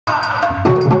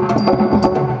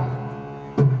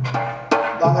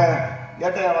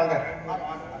கேட்டையா வாங்க.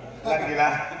 இருக்கீங்களா?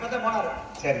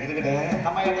 சரி இருக்கட்டேன்.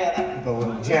 இப்ப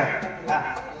ஒரு விஷயம்,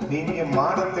 நீங்க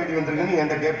மானம் தேடி வந்திருக்கீங்கன்னு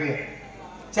என்கிட்ட கேட்பீங்க.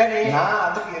 சரி, நான்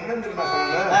அதுக்கு என்னன்னு தெரியுமா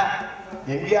சொல்லுங்க.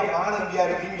 எங்கேயா மானம் எங்கேயா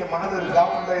இருக்கு? இங்க மானம் இருக்கா?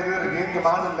 உள்ள இது இருக்கு, இங்க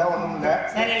மானம் இல்ல, ஒண்ணும் இல்ல.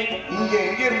 இங்க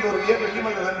எங்க இருந்து ஒரு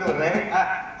வெள்ளிமலையில இருந்து வர்றேன்.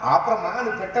 அப்புறம் மானு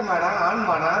பெட்ட மானா ஆண்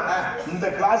மானா இந்த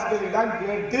கிளாஸ்கள் எல்லாம்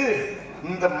கேட்டு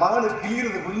இந்த மானு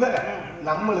கிளியறதுக்குள்ள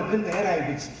நம்மளுக்கு நேரம்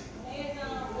ஆயிடுச்சு.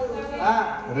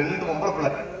 2 பொம்பளை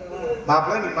பிள்ளை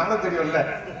மாப்பிள்ள, நீ மானம் தெரியும்ல,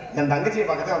 என் தங்கச்சியை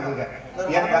பக்கத்தே வந்திருக்கேன்.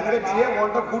 என் தங்கச்சியே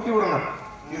உன்கிட்ட கூட்டி விடணும்.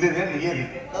 இதுதான் நியதி.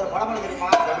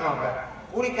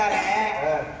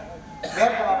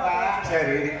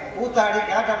 சரி, கூத்தாடி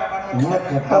கேட்ட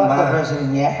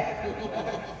பேசுறீங்க.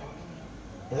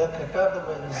 ஏதோ கெட்ட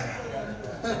பேசுறீங்க.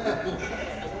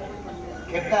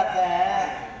 கெட்டாத்த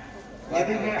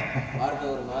எதுவுமே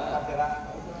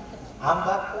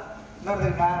ஆமா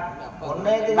தெரியுமா?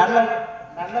 ஒன்னே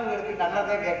நல்லவங்களுக்கு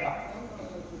நல்லதே கேட்கலாம்,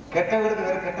 கெட்டவங்களுக்கு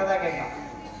வெறும் கெட்டதா கேட்கலாம்.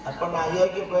 அப்ப நான்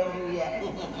அயோக்கிய போயிருக்கீங்க.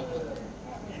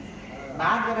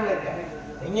 நான் சொல்லல,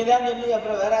 நீங்க தான் சொல்லி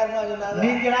அப்புறம் வேற யாருமா சொன்னாங்க.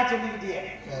 நீங்களா சொல்லிக்கிட்டீங்க.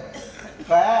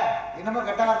 இப்ப என்னமோ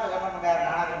கெட்ட வார்த்தை சொல்ல முடியாது.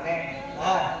 நான் சொன்னேன்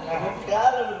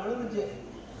விழுந்துச்சு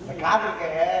காதுக்கு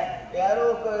யாரோ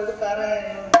எடுத்தாரு.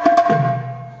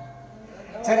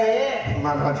 சரி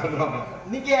சொல்லுவாங்க.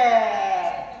 நீங்க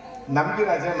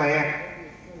நம்பிராஜ மயன்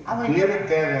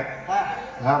தேவை.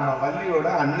 ஆமா, வள்ளியோட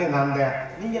அண்ணன் நான் தான்.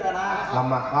 நீங்க தானா?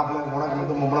 ஆமா. மாப்பிள்ளை உனக்கு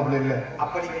மட்டும் பொம்பளை பிள்ளை இல்ல.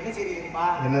 அப்ப நீங்க என்ன செய்றீங்கம்மா?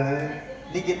 என்னது?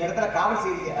 நீங்க இந்த இடத்துல காவல்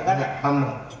செய்றீங்க. அதானே? ஆமா,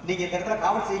 நீங்க இந்த இடத்துல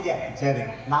காவல் செய்யுங்க. சரி,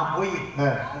 நான் போய்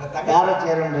உங்க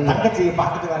தங்கச்சியை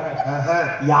பார்த்துட்டு வரேன்.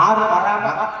 யாரும் வராம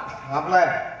மாப்பிள்ளை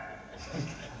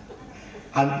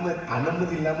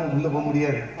அனுமதி இல்லாம உள்ள போக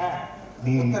முடியாது.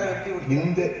 நீ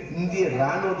இந்த இந்திய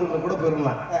ராணுவத்துல கூட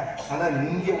போயிடலாம், ஆனா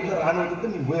இங்க உள்ள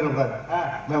ராணுவத்துக்கு நீ போயிடக்கூடாது.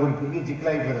 நான் ஒரு பெரிய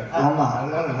சிக்கலாகி போயிடுறேன். ஆமா,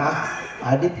 அதனால நான்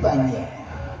அடிப்பாங்க.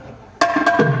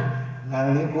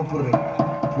 நானே கூப்பிடுறேன்,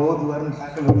 போது வரும்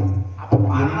தாக்கல் வரும்.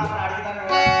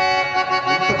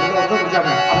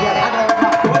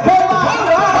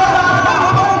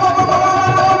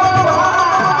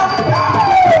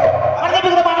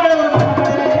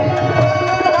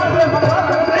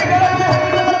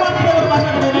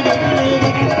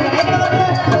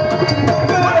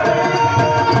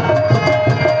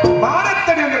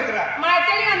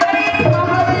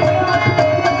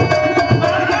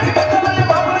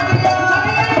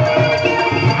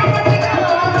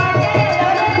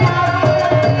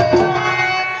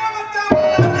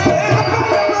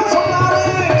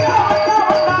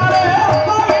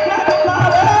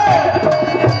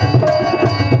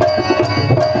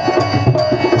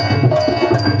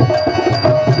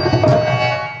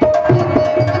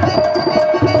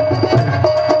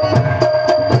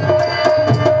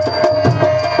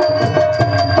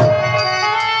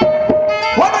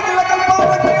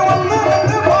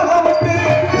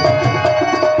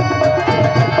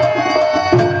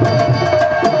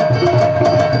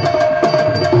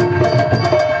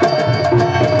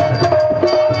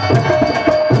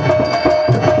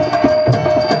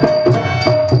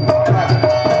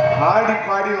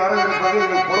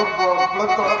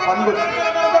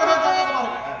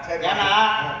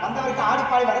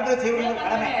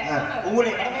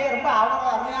 உங்களுடைய கடமையை ரொம்ப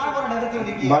அருமையான ஒரு நிறுத்தி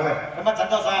விடுவீங்க. ரொம்ப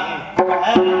சந்தோஷம்.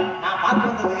 நான் பார்த்து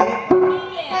வந்தது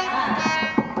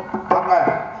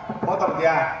போத்த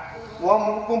பத்தியா, உன்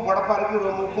மூக்கும் புடப்பா இருக்கு,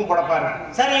 உன் மூக்கும் புடப்பா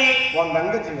இருக்கு. சரி, உன்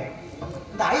தங்கச்சிங்க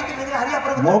இந்த ஐந்து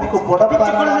அறியாப்புறம் மூக்கு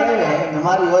புடப்பாலே இந்த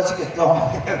மாதிரி யோசிக்க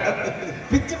தோணும்.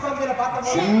 பிச்சு குழந்தையில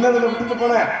பார்த்த சின்னதுல விட்டுட்டு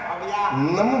போனேன்.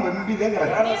 இன்னமும் வெம்பிதான்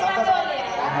கிடக்கு.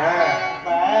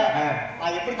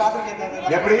 நான் எப்படி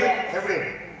பார்த்துருக்கேன்? எப்படி எப்படி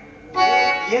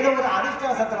ஏதோ ஒரு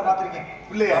அதிர்ஷ்டவசத்துல பாத்திருக்கேன்.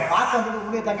 இல்லையா பார்க்க வந்தது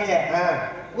உங்களுடைய தங்கைய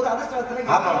ஒரு அதிர்ஷ்டவசத்துல.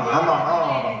 ஆமா ஆமா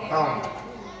ஆமா,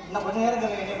 இன்னும் கொஞ்ச நேரம்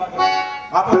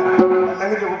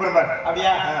தங்கச்சி கூப்பிடுறேன்.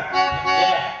 அப்படியா?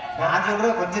 நான்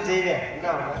சொல்றது கொஞ்சம் செய்வேன்.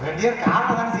 2 பேர்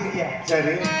காரணம் தானே செய்வீங்க.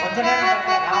 சரி, கொஞ்ச நேரம்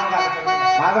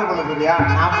காதல் பண்ண சொல்றியா?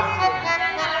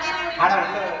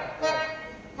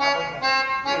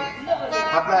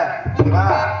 அப்ப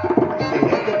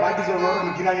பாட்டி சொல்லுவோம்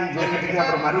நிக்கிறாங்கன்னு சொல்லிட்டு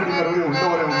அப்புறம் மறுபடியும் உள்ள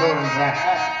வரேன்.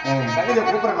 தங்கச்சியை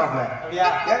கூப்பிடுறேன் மாப்பிள்ள.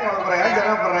 ஏன் குழப்பறேன்? ஏன்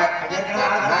ஜனப்படுறேன்?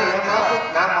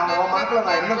 நான் உன் மாப்பிள்ள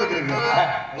நான் என்னத்துக்கு இருக்கேன்?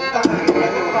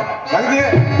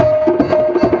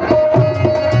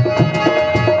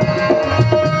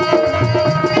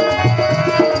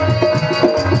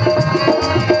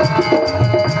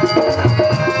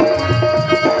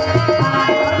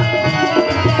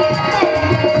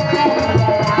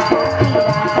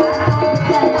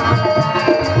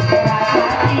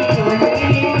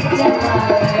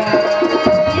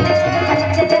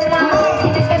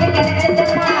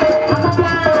 I'm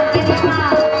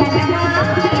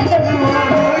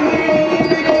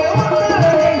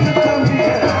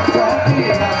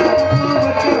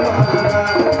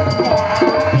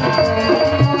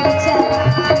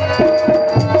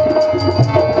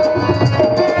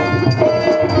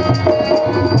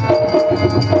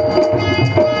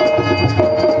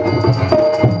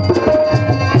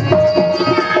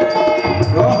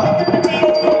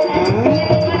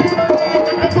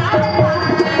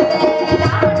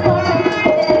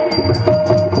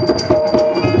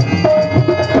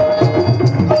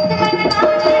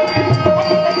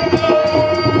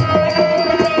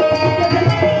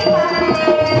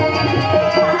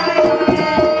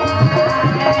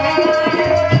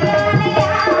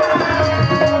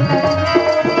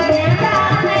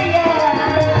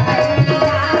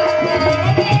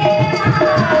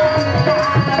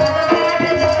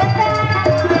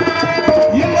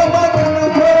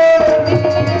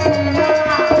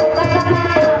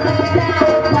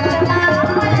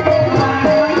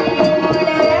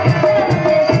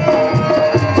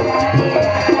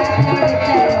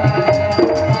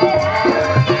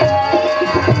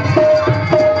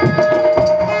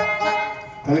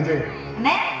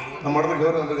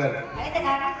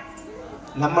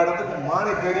நம்ம இடத்துக்கு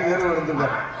மானை தேடி வேறு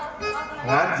இருந்திருக்காரு.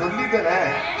 நான் சொல்லிட்டேன்.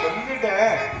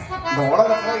 இந்த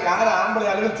உலகத்துல யாரும் ஆம்பளை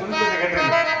ஆளுகள் சொல்லிட்டு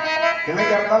கேட்டீங்க.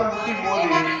 என்னைக்கு இருந்தாலும் முட்டி மோதி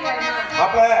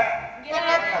அப்ப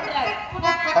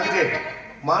தங்கச்சி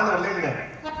மானு இல்லைன்னு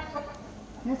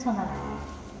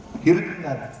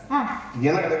இருக்குன்னாரு.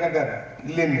 எனக்கு கேட்டாரு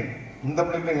இல்லைன்னு. இந்த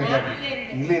பிள்ளைங்க கேட்டாரு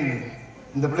இல்லைன்னு.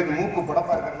 இந்த பிள்ளைக்கு மூக்கு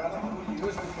படப்பா இருக்கிறதுனால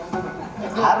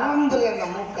அறந்துரு என்ன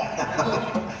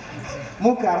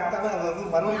மூக்கு அறத்தாலும் அது வந்து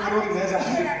மறுபடியும் தேசம்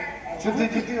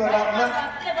சுத்தி வராங்கன்னா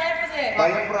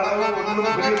பயப்படுற அளவு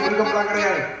ஒண்ணுமே பெரிய மிருகம்லாம்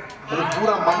கிடையாது. அது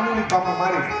பூரா மண்ணுனி பாம்பு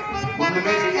மாதிரி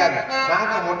ஒண்ணுமே செய்யாது.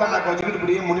 நாக்க மொட்டை நாக்க வச்சுக்கிட்டு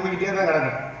இப்படியே முனிமிக்கிட்டே தான்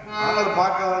கிடக்கும். ஆனால்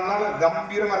பார்க்கறதுனால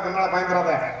கம்பீரமா இருக்கிறதுனால பயந்துடாத,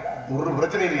 ஒரு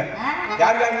பிரச்சனை இல்லை.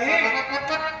 யார்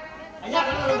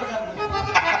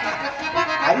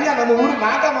ஐயா நம்ம ஊரு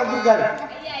நாட்டாம வந்திருக்காரு.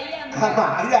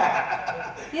 ஐயா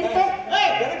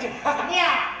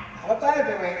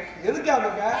எதுக்கு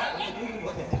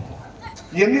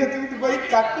என்னைய தூக்கிட்டு போய்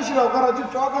கட்டிஷில உட்கார வச்சு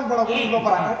டோக்கன் போட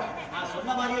போறாங்க.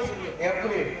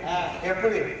 எப்படி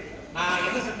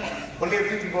உன்னைய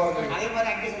தூக்கிட்டு போவது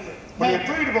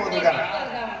தூக்கிட்டு போவதுக்காக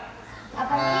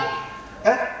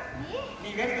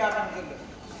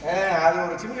அது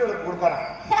ஒரு சிமியோட கொடுப்பாரா?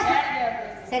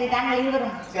 சரி தாங்க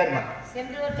இருவரும் சரிம்மா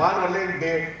மான்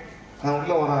வரலேன்ட்டு நான்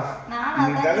உள்ள போறேன்.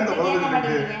 நீ தகுந்த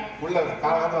பொழுது உள்ள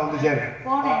காலத்துல வந்து சேரு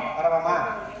வரவாமா?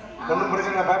 ஒன்னும்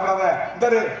பிரச்சனை பயப்படாத. இந்த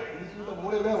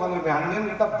மூலையிலே வந்துருவேன். அண்ணன்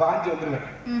கிட்ட பாஞ்சு வந்துருவேன்.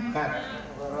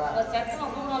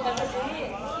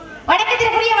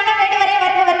 வணக்கத்திற்குரிய வண்ணம் வேண்டுவரே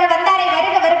வருக வருக வந்தாரை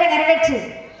வருக வருக நிறைவேற்று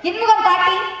இன்முகம்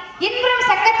காட்டி இன்புறம்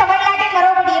சங்க தமிழ்நாட்டின்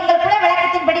மறுபடி எங்கள் குல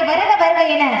விளக்கத்தின்படி வருக வருக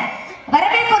என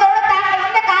வரவேற்பதோடு தாங்கள்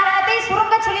வந்த காரணத்தை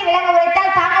சுருங்க சொல்லி விளங்க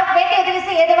உரைத்தால் தாங்கள் வேண்டிய உதவி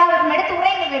செய்ய எதுவாக எடுத்து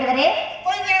உரைங்கள் வேண்டுவரே.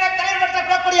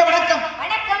 வணக்கம்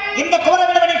வணக்கம். இந்த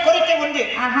கோரவிடவனின் கோரிக்கை உண்டு.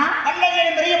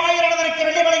 வல்லவனின் பெரிய மாயிரடதற்கு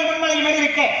வெள்ளிமலையும் முன்மலையும்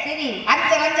ஏறியிருக்க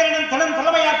அந்த ரஞ்சனின் தனம்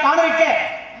தலைமையா காணிருக்க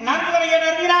நன்கொடைய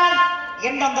நம்பினான்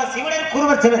என்ற அந்த சிவனர்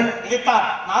குருவர் சிவர் இதைத்தான்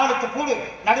நாளுக்கு கூடு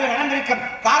நடுவே நடந்திருக்கும்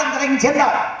காலம் தரையும்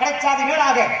சேர்ந்தார் கிடைச்சாது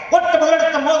வீடாக ஒட்டு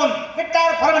முதலெடுத்த மோதும்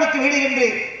விட்டார் பரவனுக்கு வீடு என்று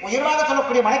உயர்வாக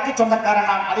சொல்லக்கூடிய மலைக்கு சொந்தக்காரன்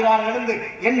நான் அதிகாரம் எழுந்து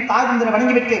என் தாய்ந்திர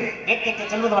வணங்கிவிட்டு வேட்டைக்கு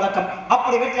செல்வது வழக்கம்.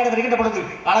 அப்படி வேட்டையாட வருகின்ற பொழுது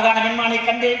அழகான மென்மானை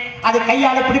கண்டேன். அது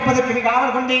கையால் பிடிப்பதற்கு மிக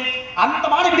ஆவல் கொண்டேன். அந்த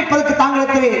மாடு பிடிப்பதற்கு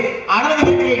தாங்களுக்கு அனுமதி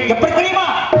இருக்கிறேன். எப்படி தெரியுமா?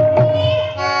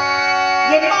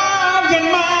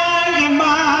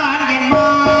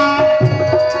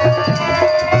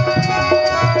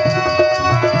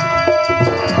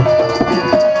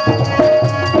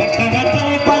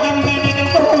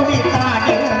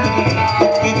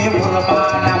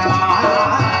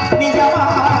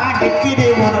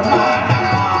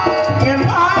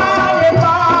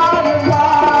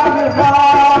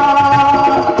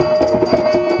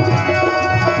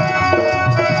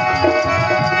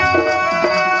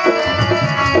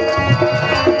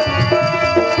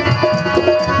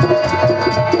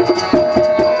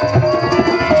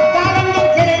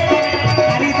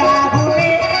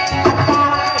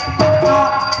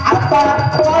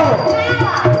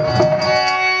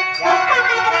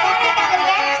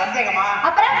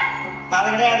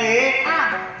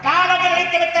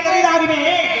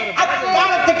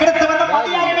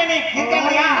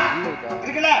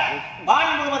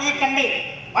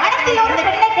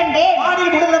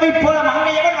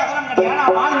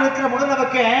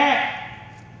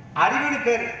 அறிவுன்னு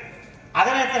பேரு.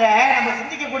 அதே நேரத்துல நம்ம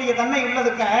சிந்திக்கக்கூடிய தன்மை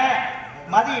உள்ளதுக்கு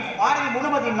மதி வாரி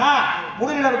முழுமதினா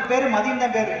முழுநிலவுக்கு பேரு மதியம்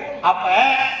தான் பேரு. அப்ப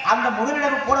அந்த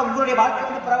முழுநிலவு கூட உங்களுடைய வாழ்க்கை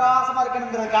வந்து பிரகாசமா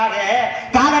இருக்கணுங்கிறதுக்காக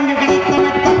காலங்கள் கிடைத்த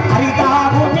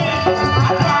அரிதாகுமே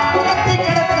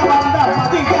கிடைத்த வந்த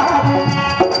மதியாகுமே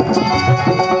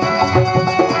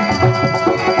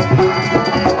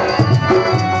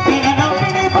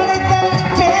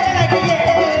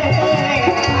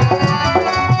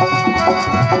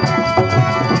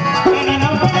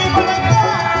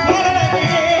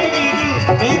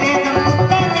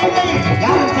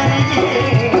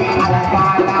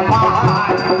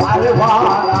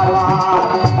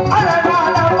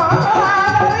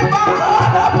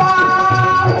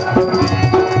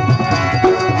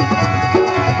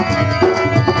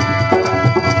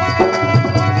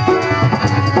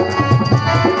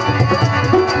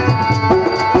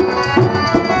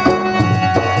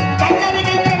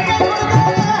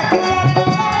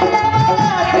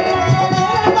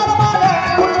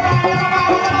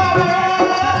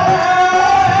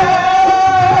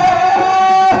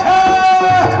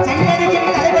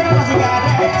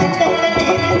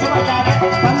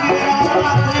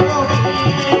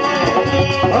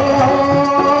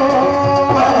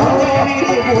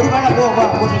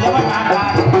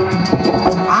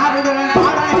ஆறுதல்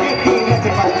பாடலை கேட்டு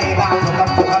ரசிப்பதே தான்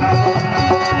சுகம் சுகம்.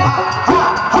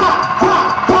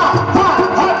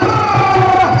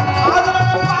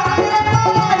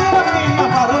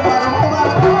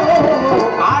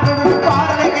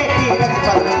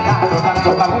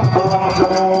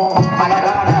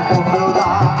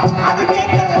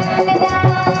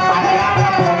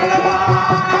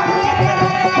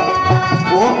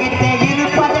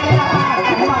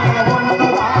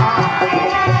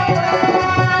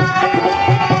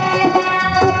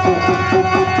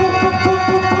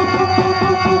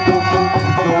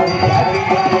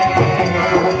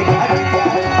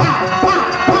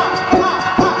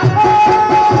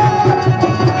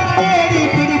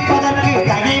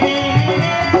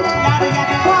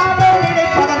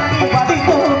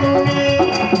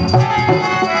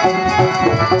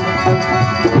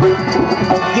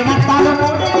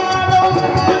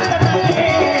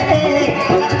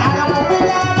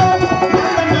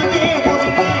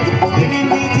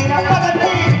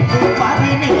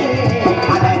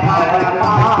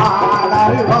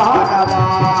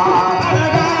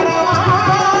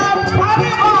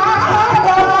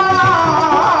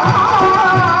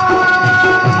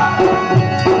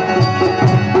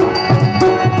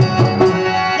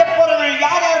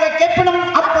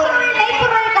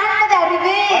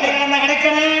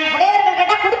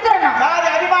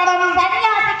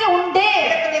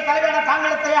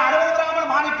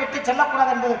 மானை பெற்று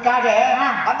செல்லக்கூடாது என்பதற்காக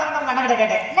வந்தவங்க அண்ணன்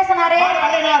கேட்டேன். என்ன சொன்னாரு?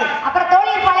 அப்புறம்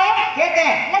தோழி இருப்பாளே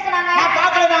கேட்டேன். என்ன சொன்னாங்க? நான்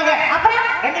பார்க்கலனாங்க. அப்புறம்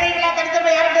ரெண்டு கைகளா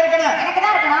தனித்தன்மை யார்கிட்ட இருக்கணும்? எனக்கு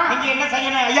தான் இருக்கணும். நீங்க என்ன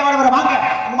செய்யணும்? ஐயா வர வாங்க,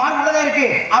 உங்க மான் உள்ளதே இருக்கு,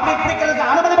 அப்படி பிடிக்கிறதுக்கு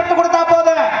அனுமதி மட்டும் கொடுத்தா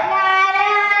போதும்.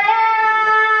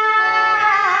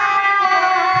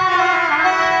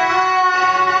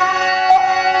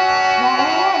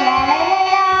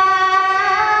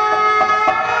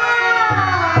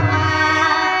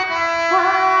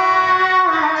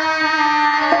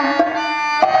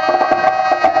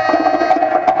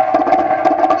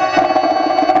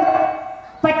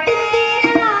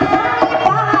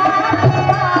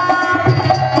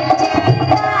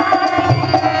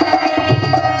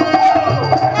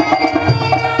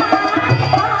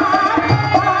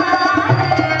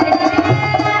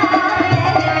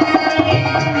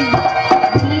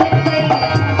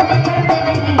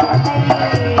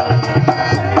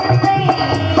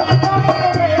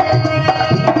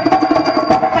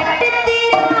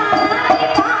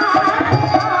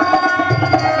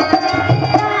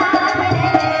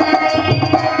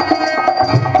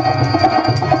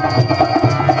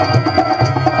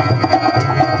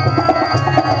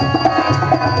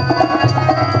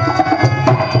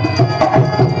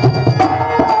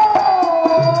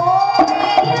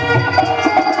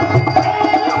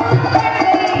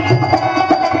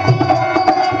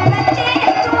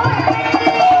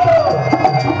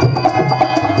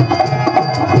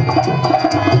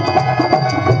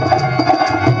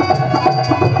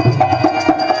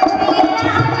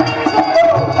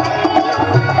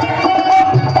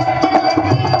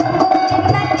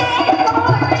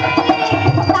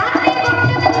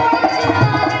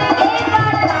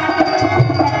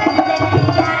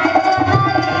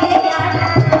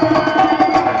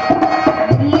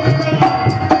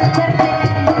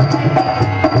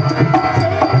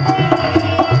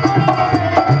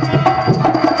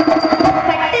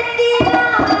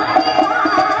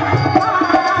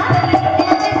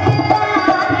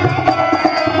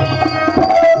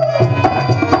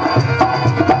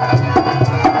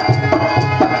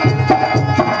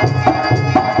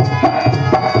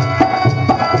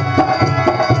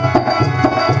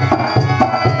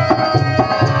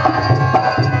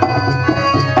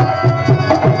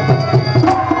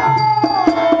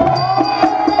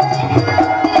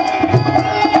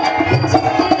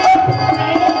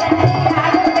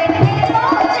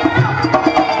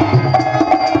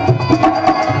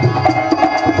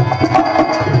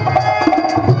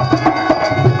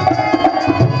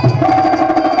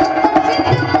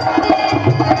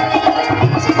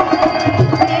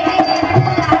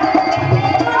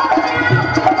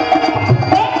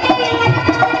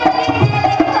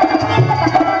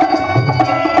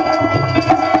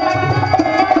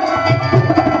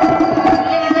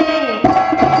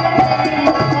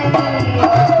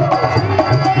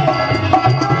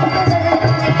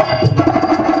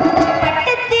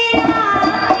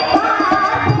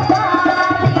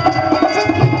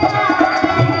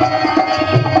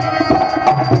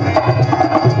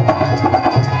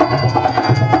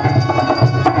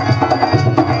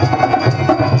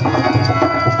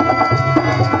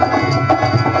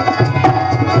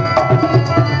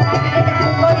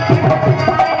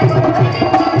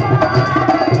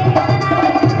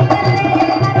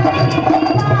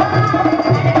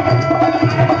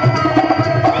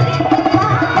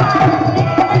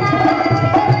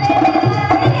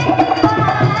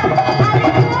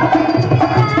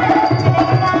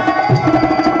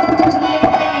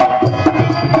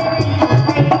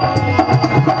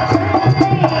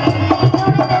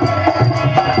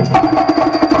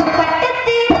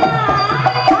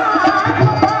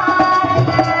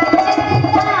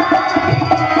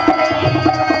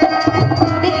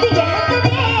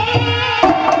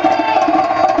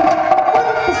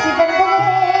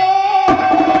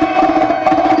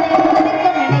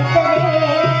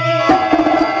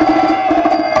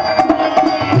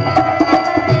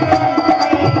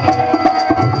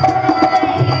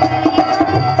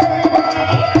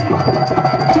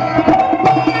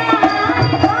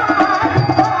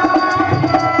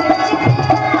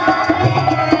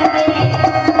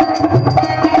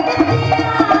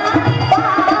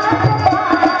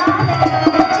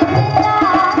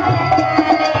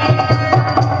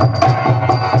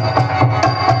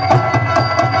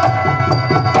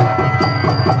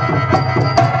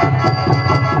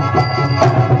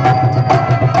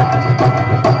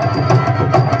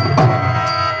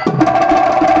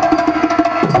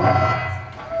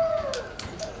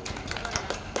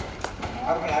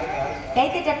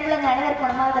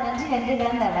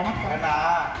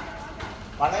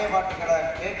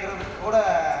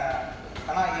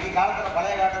 காலத்துல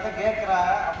பழைய காலத்தை கேட்கிற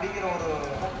அப்படிங்கிற ஒரு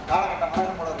காலகட்டம்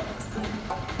மட்டும் போல இருக்கு.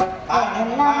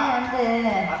 எல்லாமே வந்து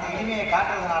அந்த இனிமையை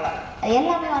காட்டுறதுனால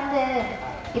எல்லாமே வந்து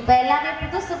இப்ப எல்லாமே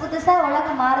புதுசு புதுசா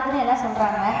உலகம் மாறுதுன்னு எல்லாம்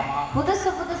சொல்றாங்க. புதுசு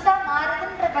புதுசா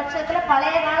மாறுதுன்ற பட்சத்துல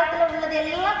பழைய காலத்துல உள்ளது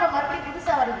எல்லாம் இப்ப மறுபடியும்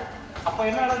புதுசா வருது. அப்ப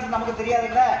என்ன நடந்துச்சு நமக்கு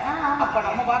தெரியாதுல்ல. அப்ப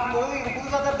நம்ம பார்க்கும்போது இது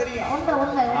புதுசா தான் தெரியும். உண்மை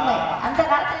உண்மை உண்மை. அந்த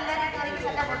காலத்துல எல்லாரும் இது வரைக்கும்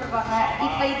சண்டை போட்டிருப்பாங்க.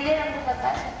 இப்ப இதுவே வந்து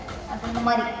பார்த்தா அந்த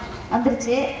மாதிரி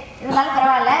வந்துருச்சு. இருந்தாலும்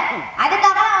பரவாயில்ல.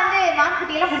 அதுக்காக வந்து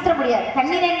மான்குட்டியெல்லாம் கொடுத்துட முடியாது.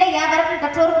 கண்ணீரண்டே வியாபாரம்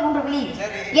கற்றோருக்கு 3 விழி,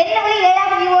 என்ன விழி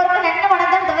 7வது விவோருக்கு நன்ன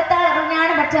வனந்தம் தவத்தால் அருமையான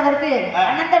பெற்றவருக்கு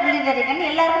அனந்த விழிந்ததை கண்ணு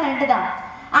எல்லாருக்கும் 2 தான்.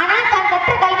 ஆனால் தான்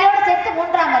கற்ற கல்வியோடு சேர்த்து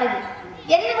 3ஆம் அறிவு.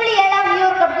 என்ன விழி 7வது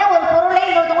வியோருக்கு அப்படின்னா ஒரு பொருளை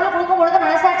இன்னொருத்தவங்களுக்கு கொடுக்கும் பொழுது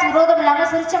மனசாட்சி விரோதம் இல்லாம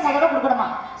சிரிச்ச முதல்ல கொடுக்கணுமா.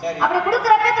 அப்படி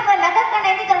கொடுக்குறப்ப தன்னோட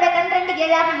நகக்கண்ணை தன்னுடைய கண் 2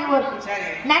 7வது வியோருக்கு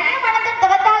நன்ன வனந்தம்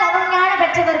தவத்தால் அருமையான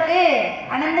பெற்றவருக்கு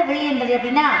அனந்த விழி என்பது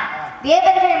அப்படின்னா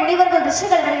தேவர்கள் முனிவர்கள்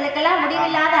ரிஷிகள் இவர்களுக்கெல்லாம்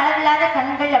முடிவில்லாத அளவில்லாத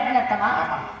கண்கள் அப்படின்னு அர்த்தமா.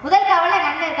 முதல் காவல எங்க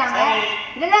அண்ணன் இருக்காங்க,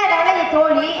 2வது காவல என்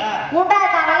தோழி, 3வது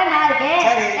காவல நான் இருக்கேன்.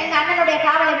 எங்க அண்ணனுடைய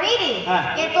காவலை மீறி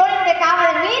என் தோழியுடைய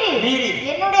காவலை மீறி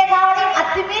என்னுடைய காவலையும்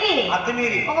அத்துமீறி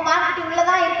உங்க மார்க்கெட்டி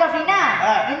உள்ளதான் இருக்கு அப்படின்னா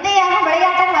விந்தையாகவும்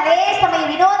விளையாட்டாகவும் அதே சமயம்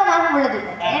வினோதமாகவும் உள்ளது.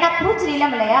 ஏன்னா பூச்சி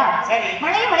இல்லம் இல்லையா,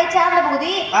 மழையும் மழை சார்ந்த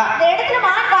பகுதி. இந்த இடத்துல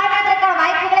மான் வாழ்வதற்கான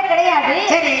வாய்ப்புகளே கிடையாது.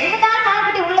 இதுதான்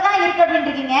மார்க்கெட்டி உள்ளதான் இருக்கு அப்படின்னு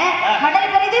இருக்கீங்க.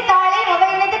 மடல் பெரிது தாழை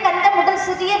நுகையினது கந்த முதல்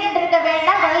சிறிய நின்றிருக்க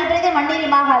வேண்டாம், கடல் பெரிது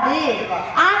மண்ணீரமாகாது.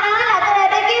 ஆனால் அதன்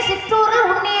அருகே சிற்றூரில்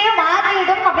உண்மையும்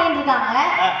மாறிடும் அப்படின்னு இருக்காங்க.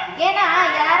 ஏன்னா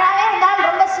யாராவே இருந்தாலும்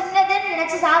ரொம்ப சின்னதுன்னு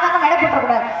நினைச்சு சாதாரண எடை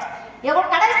போட்டக்கூடாது.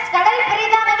 கடல்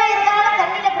பெரிதானவே இருந்தாலும்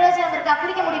தண்ணியில பிரயோஜனம் இருக்கா,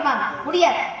 குடிக்க முடியுமா?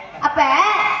 முடியாது. அப்ப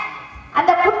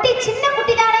அந்த குட்டி சின்ன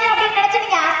குட்டி தானே அப்படின்னு நினைச்சு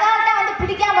நீங்க அசால்ட்டா வந்து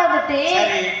பிடிக்காம வந்துட்டு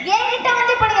என்கிட்ட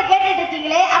வந்து இப்ப நீங்க கேட்டுட்டு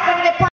இருக்கீங்களே, அப்ப நீங்க